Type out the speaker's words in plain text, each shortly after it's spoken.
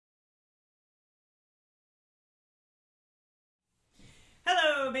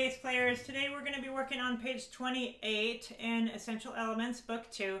Hello bass players. Today we're going to be working on page 28 in Essential Elements,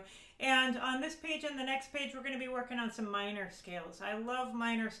 Book 2. And on this page and the next page we're going to be working on some minor scales. I love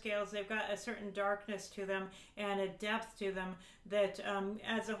minor scales. They've got a certain darkness to them and a depth to them that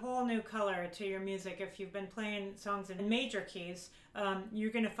adds a whole new color to your music. If you've been playing songs in major keys,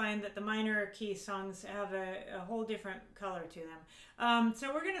 you're going to find that the minor key songs have a whole different color to them.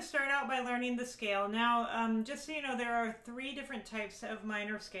 So we're going to start out by learning the scale. Now, just so you know, there are 3 different types of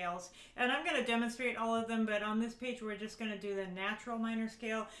minor scales, and I'm going to demonstrate all of them, but on this page we're just going to do the natural minor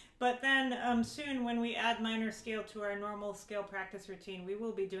scale. But then soon when we add minor scale to our normal scale practice routine, we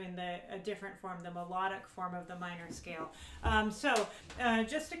will be doing a different form, the melodic form of the minor scale.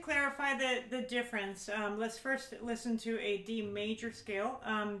 Just to clarify the difference, let's first listen to a D major scale.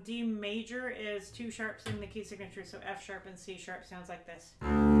 D major is 2 sharps in the key signature, so F sharp and C sharp sounds like this.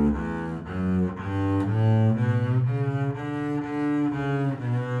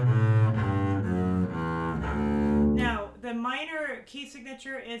 The minor key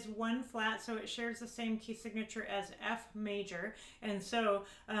signature is 1 flat, so it shares the same key signature as F major. And so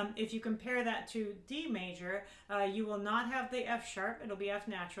if you compare that to D major, you will not have the F sharp, it'll be F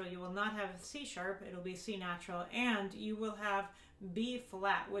natural. You will not have C sharp, it'll be C natural. And you will have B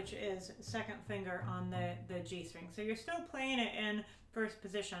flat, which is 2nd finger on the G string. So you're still playing it in 1st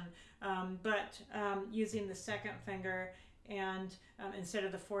position, but using the 2nd finger and instead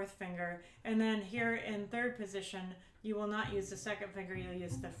of the 4th finger. And then here in 3rd position, you will not use the 2nd finger, you'll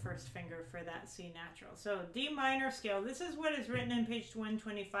use the 1st finger for that C natural. So D minor scale, this is what is written in page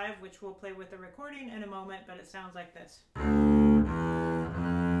 125, which we'll play with the recording in a moment, but it sounds like this.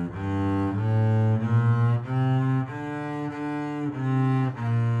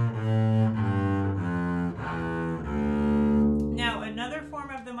 Now, another form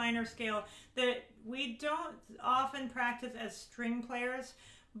of the minor scale that we don't often practice as string players,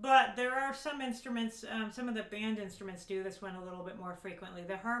 but there are some instruments, some of the band instruments do this one a little bit more frequently,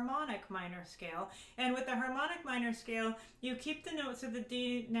 the harmonic minor scale. And with the harmonic minor scale, you keep the notes of the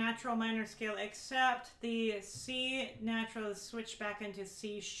D natural minor scale, except the C natural is switched back into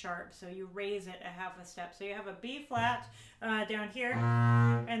C sharp, so you raise it a half a step. So you have a B flat down here,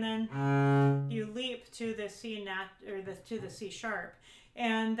 and then you leap to the C to the C sharp.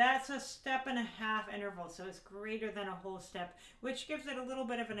 And that's a 1.5 step interval, so it's greater than a whole step, which gives it a little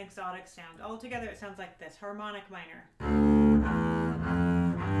bit of an exotic sound. Altogether it sounds like this, harmonic minor.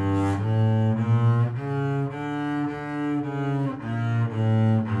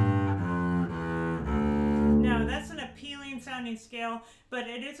 Now that's an appealing sounding scale, but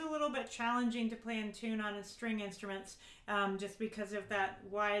it is a little bit challenging to play in tune on string instruments just because of that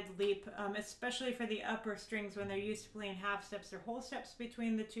wide leap, especially for the upper strings when they're used to playing half steps or whole steps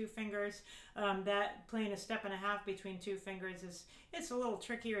between the 2 fingers. That playing a 1.5 steps between 2 fingers it's a little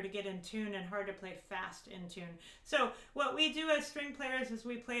trickier to get in tune and hard to play fast in tune. So what we do as string players is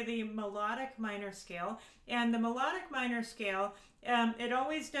we play the melodic minor scale, and the melodic minor scale, it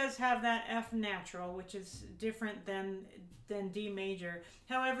always does have that F natural, which is different than D major.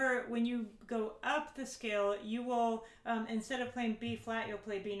 However, when you go up the scale, you will, instead of playing B flat, you'll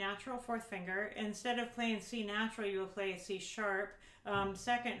play B natural, 4th finger. Instead of playing C natural, you will play C sharp,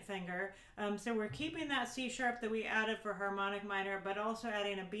 2nd finger. So we're keeping that C sharp that we added for harmonic minor, but also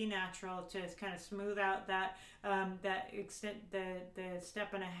adding a B natural to kind of smooth out that the 1.5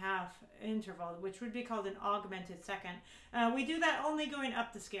 step interval, which would be called an augmented second. We do that only going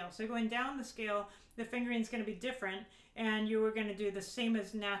up the scale. So going down the scale, the fingering is going to be different, and you are going to do the same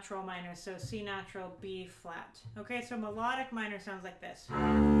as natural minor, so C natural, B flat. Okay, so melodic minor sounds like this.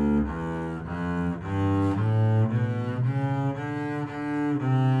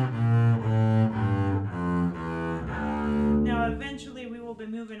 Now eventually we will be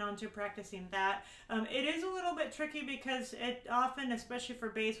moving on to practicing that. It is a little bit tricky because it often, especially for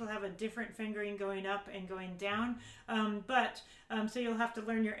bass, will have a different fingering going up and going down. So you'll have to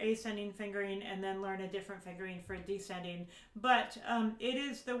learn your ascending fingering and then learn a different fingering for descending. But it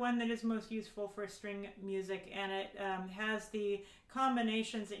is the one that is most useful for string music, and it has the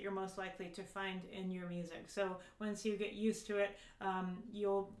combinations that you're most likely to find in your music. So once you get used to it,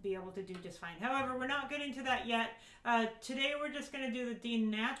 you'll be able to do just fine. However, we're not getting to that yet. Today we're just going to do the D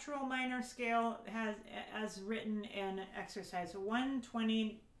natural minor scale as written in exercise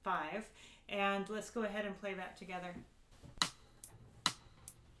 125, and let's go ahead and play that together.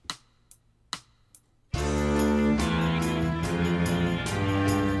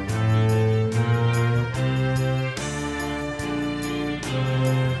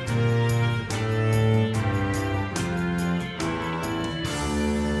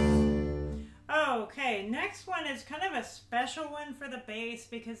 Okay, next one is kind of a special one for the bass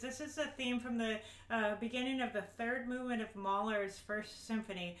because this is a theme from the beginning of the third movement of Mahler's First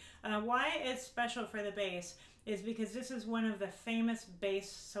Symphony. Why it's special for the bass is because this is one of the famous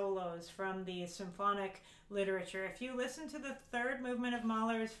bass solos from the symphonic literature. If you listen to the third movement of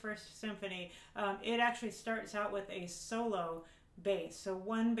Mahler's First Symphony, it actually starts out with a solo bass, so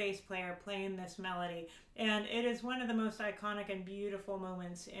one bass player playing this melody, and it is one of the most iconic and beautiful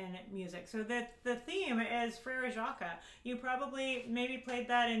moments in music. So the theme is Frere Jacques. You probably maybe played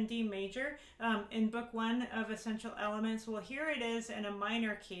that in D major in book 1 of Essential Elements. Well, here it is in a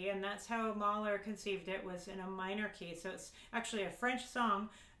minor key, and that's how Mahler conceived it, was in a minor key. So it's actually a French song,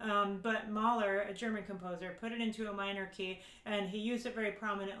 but Mahler, a German composer, put it into a minor key, and he used it very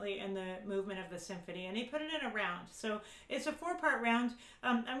prominently in the movement of the symphony, and he put it in a round. So it's a 4-part round.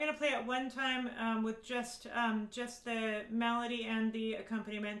 I'm going to play it one time with just the melody and the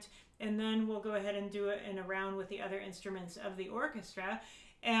accompaniment, and then we'll go ahead and do it in a round with the other instruments of the orchestra.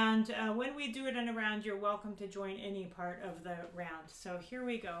 And when we do it in a round, you're welcome to join any part of the round. So here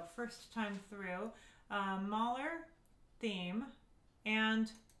we go. First time through, Mahler theme,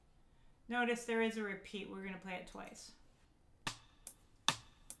 and notice there is a repeat. We're going to play it twice.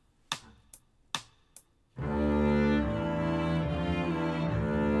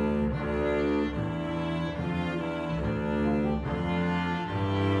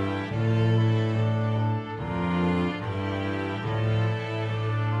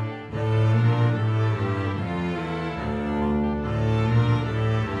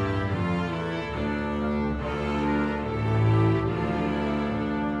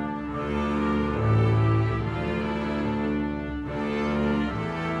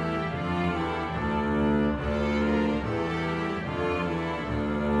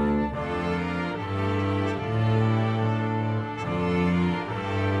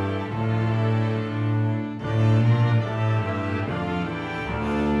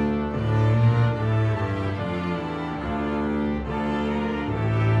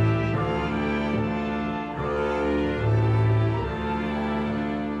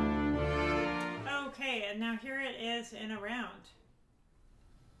 And now here it is in a round.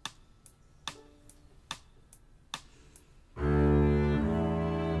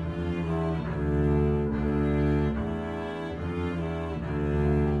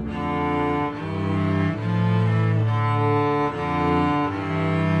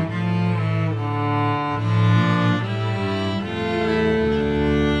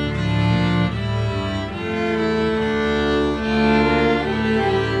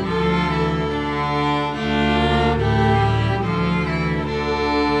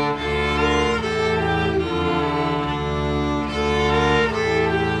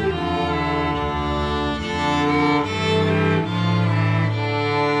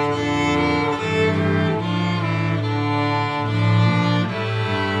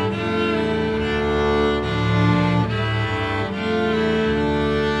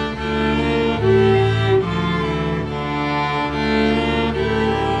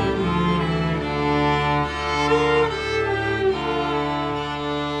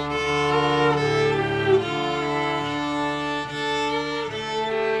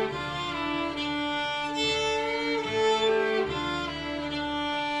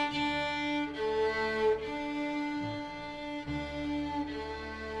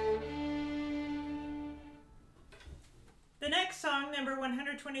 The next song, number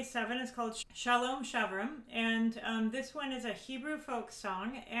 127, is called Shalom Shavrim, and this one is a Hebrew folk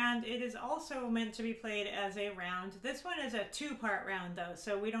song, and it is also meant to be played as a round. This one is a 2-part round, though,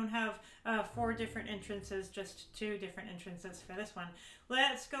 so we don't have 4 different entrances, just 2 different entrances for this one.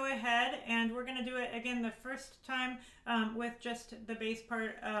 Let's go ahead, and we're going to do it again the first time with just the bass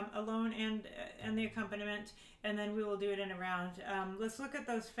part alone and the accompaniment, and then we will do it in a round. Let's look at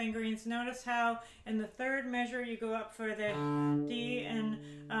those fingerings. Notice how in the third measure you go up for the D in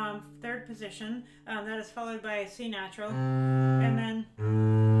 3rd position. That is followed by a C natural, and then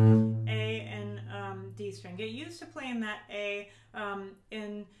A and D string. Get used to playing that A on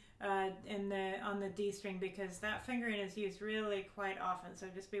the D string, because that fingering is used really quite often. So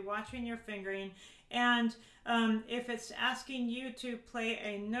just be watching your fingering, and if it's asking you to play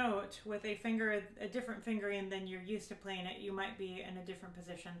a note with a different fingering than you're used to playing it, you might be in a different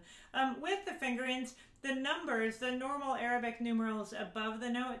position. With the fingerings, the numbers, the normal Arabic numerals above the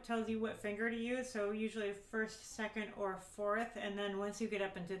note tells you what finger to use, so usually 1st, 2nd, or 4th, and then once you get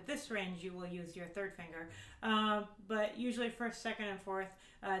up into this range, you will use your 3rd finger. But usually 1st, 2nd, and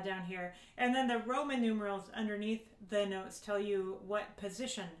 4th down here. And then the Roman numerals underneath the notes tell you what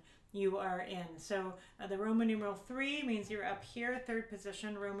position you are in. So the Roman numeral 3 means you're up here, third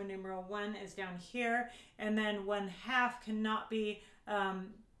position. Roman numeral 1 is down here, and then 1/2 cannot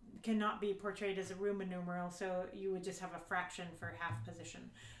be portrayed as a Roman numeral, so you would just have a fraction for half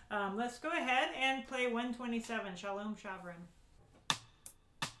position. Let's go ahead and play 127, Shalom Shavrin.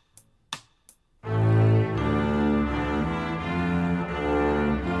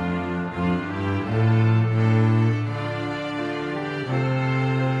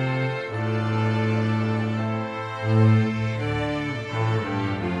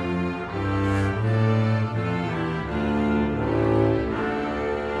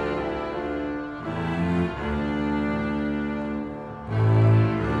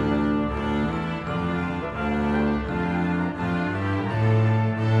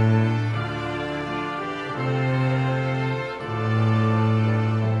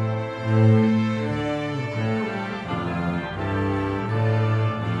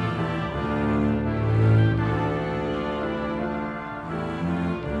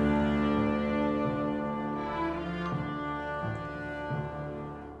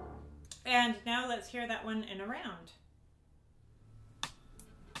 And now let's hear that one in a round.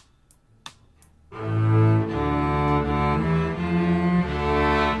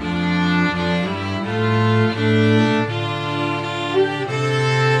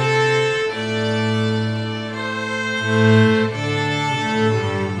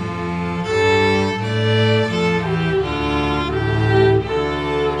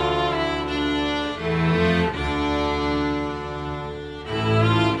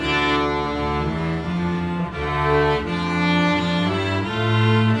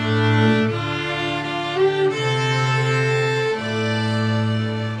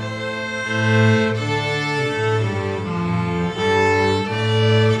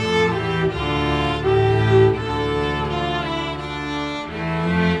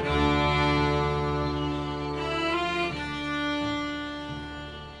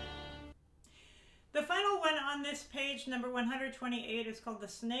 Number 128 is called The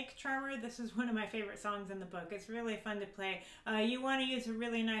Snake Charmer. This is one of my favorite songs in the book. It's really fun to play. You want to use a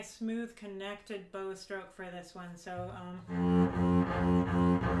really nice, smooth, connected bow stroke for this one. So,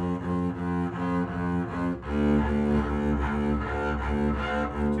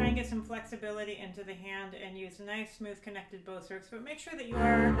 try and get some flexibility into the hand and use nice, smooth, connected bow strokes. But make sure that you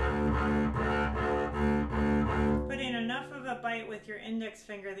are putting enough of a bite with your index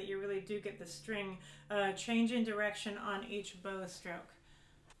finger that you really do get the string change in direction on each bow stroke.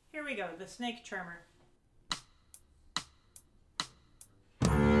 Here we go, The Snake Charmer.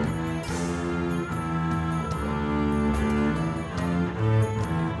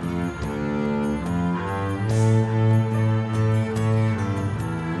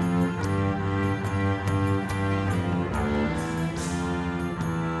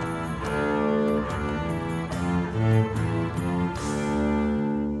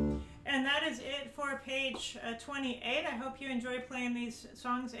 Page 28. I hope you enjoy playing these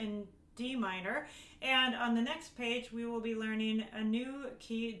songs in D minor. And on the next page, we will be learning a new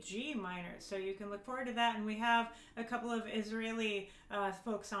key, G minor. So you can look forward to that. And we have a couple of Israeli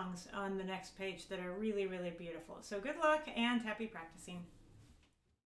folk songs on the next page that are really, really beautiful. So good luck and happy practicing.